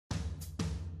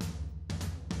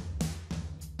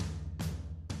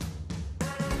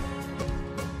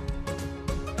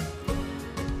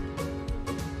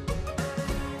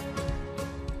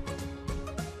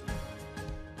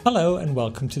Hello and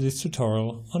welcome to this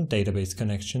tutorial on database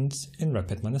connections in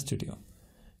RapidMiner Studio.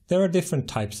 There are different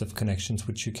types of connections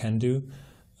which you can do: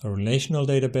 a relational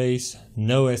database,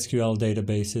 NoSQL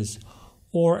databases,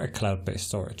 or a cloud-based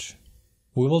storage.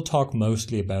 We will talk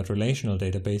mostly about relational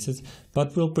databases,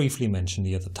 but we'll briefly mention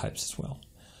the other types as well.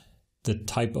 The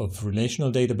type of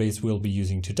relational database we'll be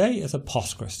using today is a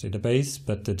Postgres database,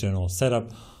 but the general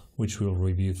setup, which we'll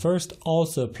review first,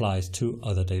 also applies to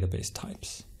other database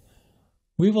types.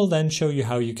 We will then show you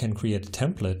how you can create a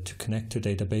template to connect to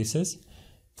databases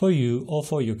for you or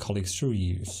for your colleagues to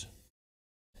reuse.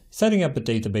 Setting up a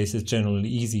database is generally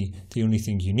easy. The only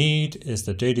thing you need is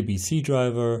the JDBC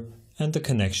driver and the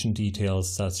connection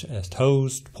details such as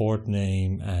host, port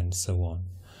name, and so on.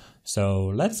 So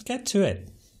let's get to it.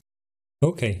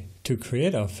 Okay, to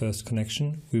create our first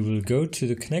connection, we will go to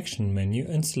the connection menu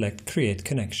and select Create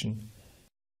Connection.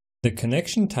 The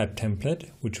connection type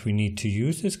template which we need to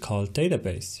use is called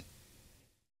database.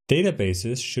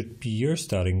 Databases should be your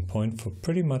starting point for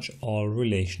pretty much all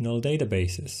relational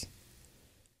databases.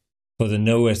 For the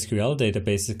NoSQL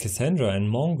databases Cassandra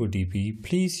and MongoDB,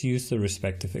 please use the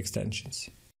respective extensions.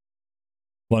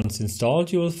 Once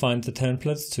installed, you will find the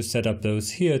templates to set up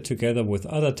those here together with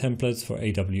other templates for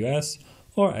AWS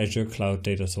or Azure Cloud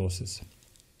Data Sources.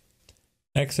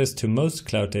 Access to most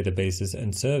cloud databases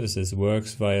and services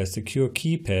works via secure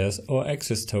key pairs or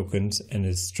access tokens and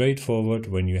is straightforward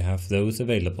when you have those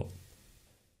available.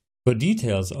 For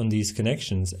details on these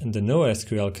connections and the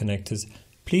NoSQL connectors,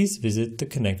 please visit the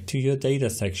Connect to Your Data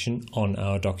section on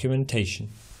our documentation.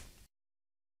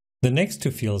 The next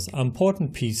two fields are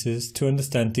important pieces to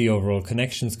understand the overall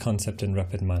connections concept in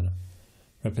RapidMiner.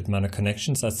 RapidMiner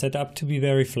connections are set up to be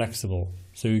very flexible,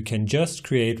 so you can just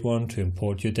create one to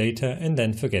import your data and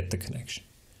then forget the connection.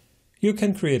 You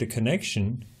can create a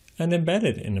connection and embed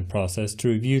it in a process to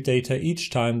review data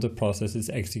each time the process is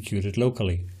executed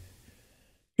locally.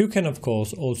 You can of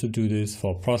course also do this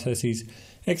for processes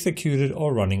executed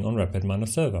or running on RapidMiner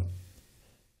server.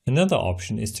 Another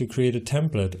option is to create a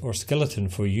template or skeleton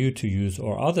for you to use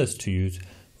or others to use,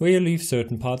 where you leave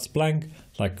certain parts blank,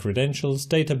 like credentials,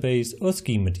 database, or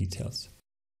schema details.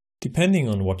 Depending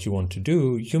on what you want to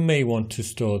do, you may want to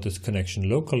store this connection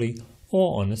locally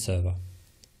or on a server.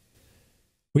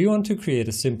 We want to create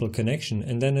a simple connection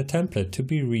and then a template to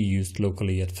be reused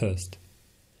locally at first.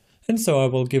 And so I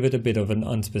will give it a bit of an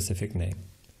unspecific name.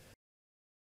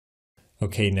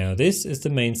 Okay, now this is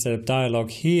the main setup dialog.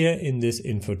 Here in this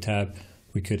info tab,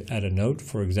 we could add a note,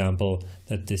 for example,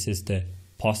 that this is the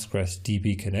Postgres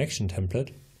DB connection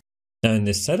template. Now in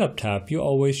this setup tab, you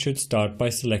always should start by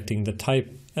selecting the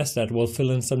type, as that will fill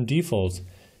in some defaults.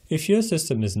 If your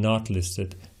system is not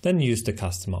listed, then use the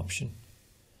custom option.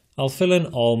 I'll fill in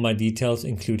all my details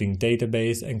including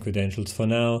database and credentials for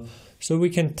now, so we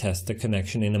can test the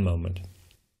connection in a moment.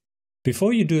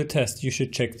 Before you do a test, you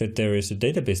should check that there is a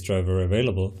database driver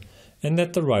available and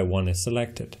that the right one is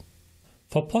selected.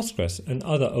 For Postgres and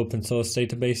other open source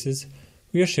databases,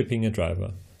 we are shipping a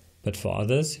driver, but for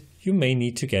others, you may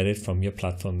need to get it from your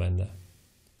platform vendor.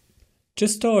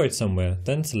 Just store it somewhere,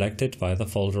 then select it via the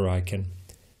folder icon.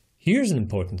 Here's an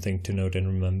important thing to note and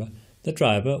remember: the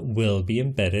driver will be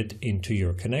embedded into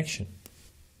your connection.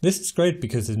 This is great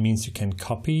because it means you can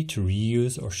copy to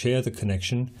reuse or share the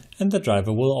connection, and the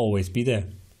driver will always be there.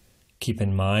 Keep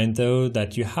in mind though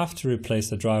that you have to replace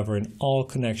the driver in all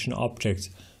connection objects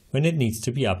when it needs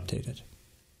to be updated.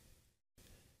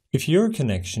 If your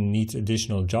connection needs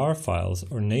additional jar files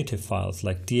or native files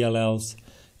like DLLs,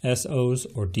 SOs,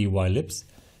 or dylibs,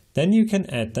 then you can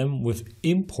add them with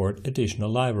import additional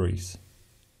libraries.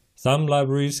 Some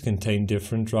libraries contain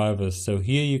different drivers, so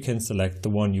here you can select the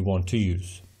one you want to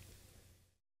use.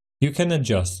 You can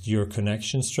adjust your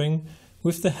connection string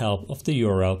with the help of the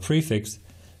URL prefix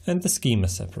and the schema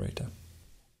separator.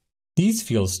 These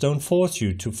fields don't force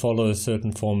you to follow a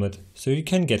certain format, so you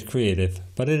can get creative,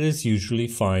 but it is usually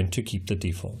fine to keep the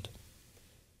default.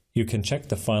 You can check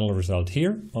the final result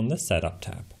here on the Setup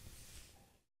tab.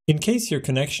 In case your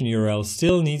connection URL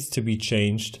still needs to be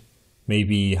changed,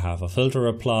 maybe have a filter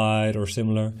applied or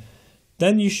similar,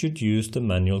 then you should use the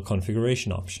manual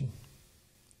configuration option.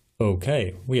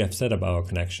 Okay, we have set up our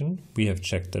connection, we have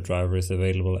checked the driver is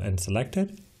available and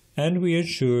selected, and we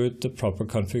ensured the proper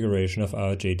configuration of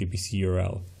our JDBC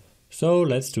URL. So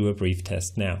let's do a brief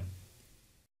test now.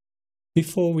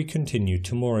 Before we continue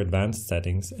to more advanced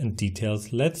settings and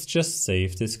details, let's just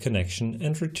save this connection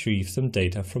and retrieve some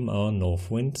data from our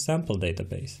Northwind sample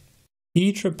database.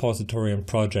 Each repository and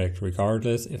project,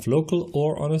 regardless if local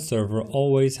or on a server,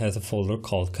 always has a folder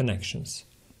called Connections.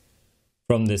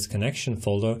 From this connection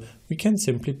folder, we can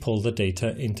simply pull the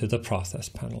data into the process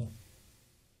panel.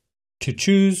 To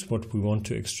choose what we want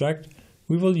to extract,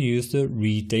 we will use the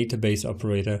read database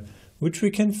operator, which we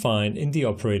can find in the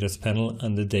operators panel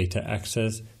under data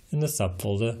access in the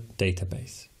subfolder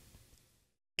database.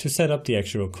 To set up the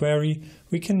actual query,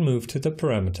 we can move to the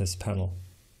parameters panel.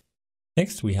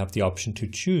 Next, we have the option to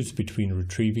choose between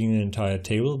retrieving an entire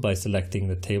table by selecting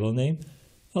the table name.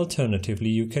 Alternatively,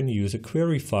 you can use a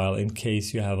query file in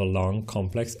case you have a long,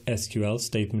 complex SQL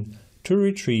statement to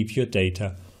retrieve your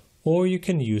data, or you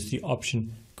can use the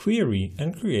option Query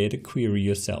and create a query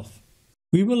yourself.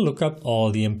 We will look up all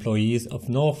the employees of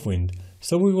Northwind,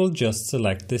 so we will just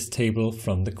select this table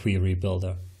from the query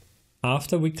builder.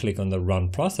 After we click on the Run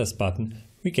Process button,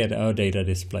 we get our data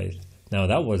displayed. Now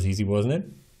that was easy, wasn't it?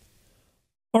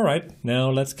 Alright,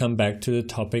 now let's come back to the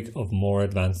topic of more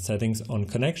advanced settings on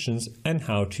connections and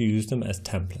how to use them as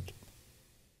template.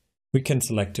 We can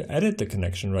select to edit the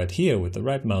connection right here with the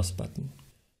right mouse button.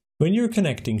 When you're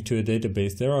connecting to a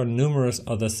database, there are numerous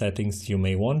other settings you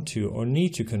may want to or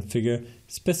need to configure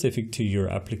specific to your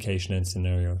application and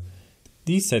scenario.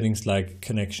 These settings like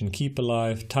connection keep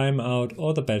alive, timeout,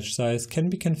 or the batch size can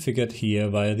be configured here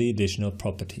via the additional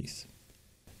properties.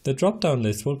 The drop-down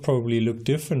list will probably look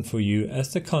different for you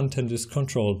as the content is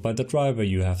controlled by the driver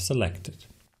you have selected.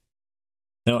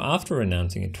 Now, after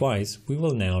announcing it twice, we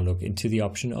will now look into the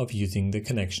option of using the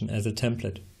connection as a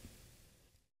template.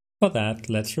 For that,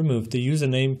 let's remove the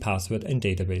username, password and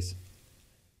database.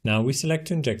 Now we select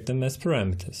to inject them as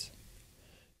parameters.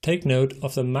 Take note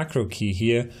of the macro key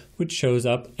here, which shows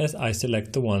up as I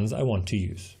select the ones I want to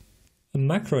use. A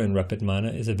macro in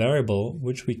RapidMiner is a variable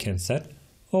which we can set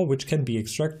or which can be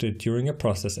extracted during a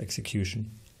process execution.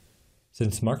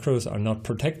 Since macros are not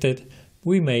protected,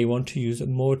 we may want to use a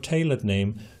more tailored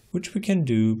name, which we can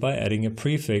do by adding a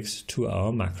prefix to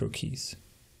our macro keys.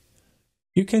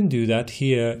 You can do that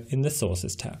here in the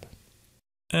Sources tab.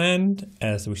 And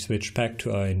as we switch back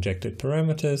to our injected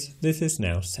parameters, this is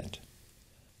now set.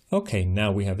 Okay,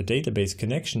 now we have a database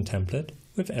connection template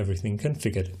with everything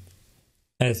configured.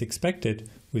 As expected,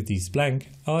 with these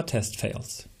blank, our test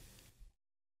fails.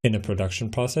 In a production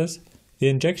process, the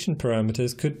injection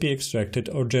parameters could be extracted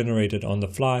or generated on the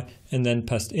fly and then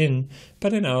passed in,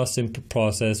 but in our simple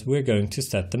process, we're going to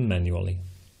set them manually.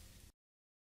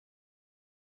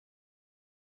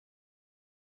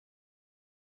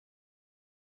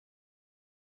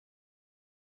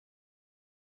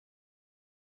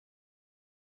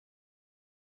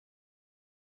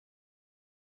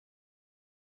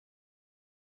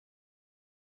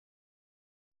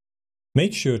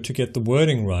 Make sure to get the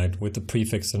wording right with the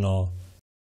prefix and all.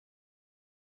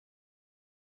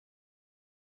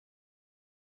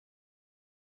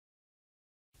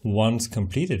 Once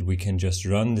completed, we can just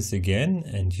run this again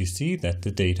and you see that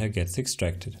the data gets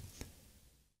extracted.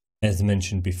 As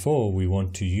mentioned before, we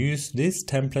want to use this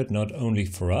template not only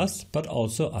for us, but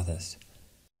also others.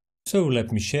 So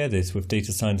let me share this with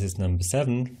data scientist number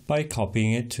 7 by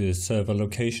copying it to a server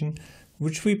location,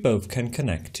 which we both can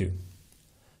connect to.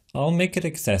 I'll make it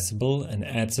accessible and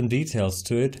add some details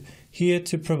to it here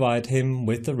to provide him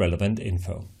with the relevant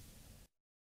info.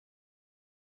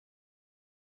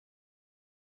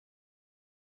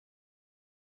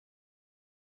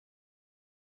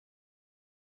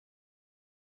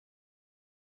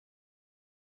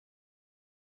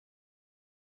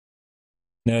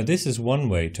 Now this is one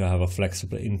way to have a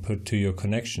flexible input to your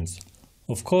connections.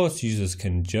 Of course, users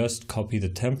can just copy the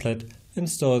template and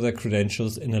store their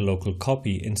credentials in a local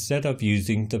copy instead of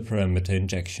using the parameter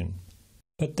injection.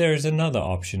 But there is another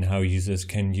option how users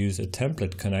can use a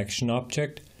template connection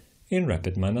object in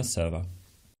RapidMiner server.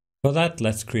 For that,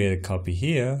 let's create a copy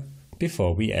here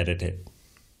before we edit it.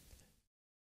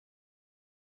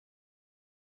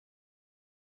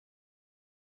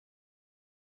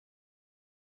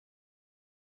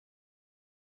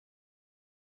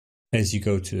 As you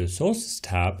go to the Sources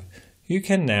tab, you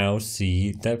can now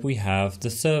see that we have the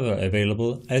server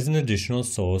available as an additional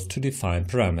source to define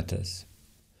parameters.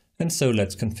 And so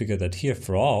let's configure that here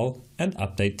for all and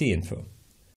update the info.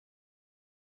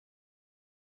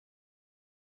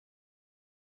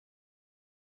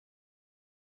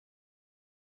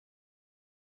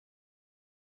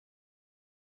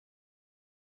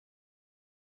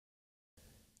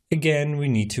 Again, we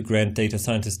need to grant data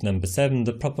scientist number 7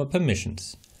 the proper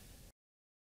permissions.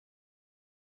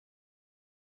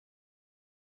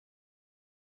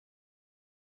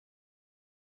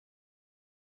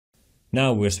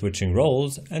 Now we're switching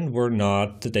roles and we're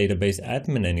not the database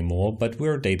admin anymore, but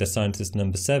we're data scientist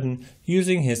number 7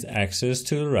 using his access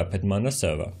to the RapidMiner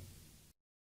server.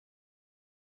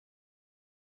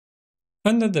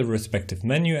 Under the respective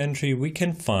menu entry, we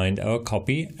can find our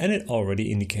copy, and it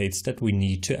already indicates that we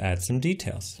need to add some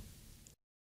details.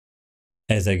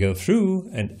 As I go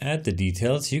through and add the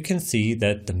details, you can see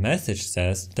that the message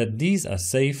says that these are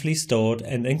safely stored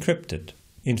and encrypted.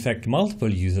 In fact,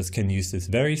 multiple users can use this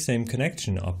very same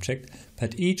connection object,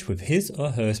 but each with his or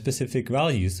her specific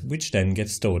values, which then get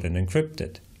stored and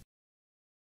encrypted.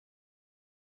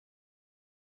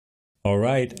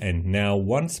 Alright, and now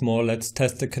once more let's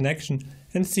test the connection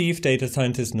and see if data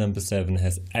scientist number 7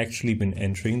 has actually been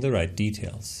entering the right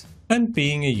details. And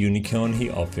being a unicorn, he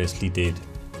obviously did.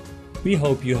 We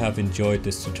hope you have enjoyed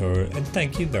this tutorial and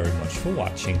thank you very much for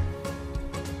watching.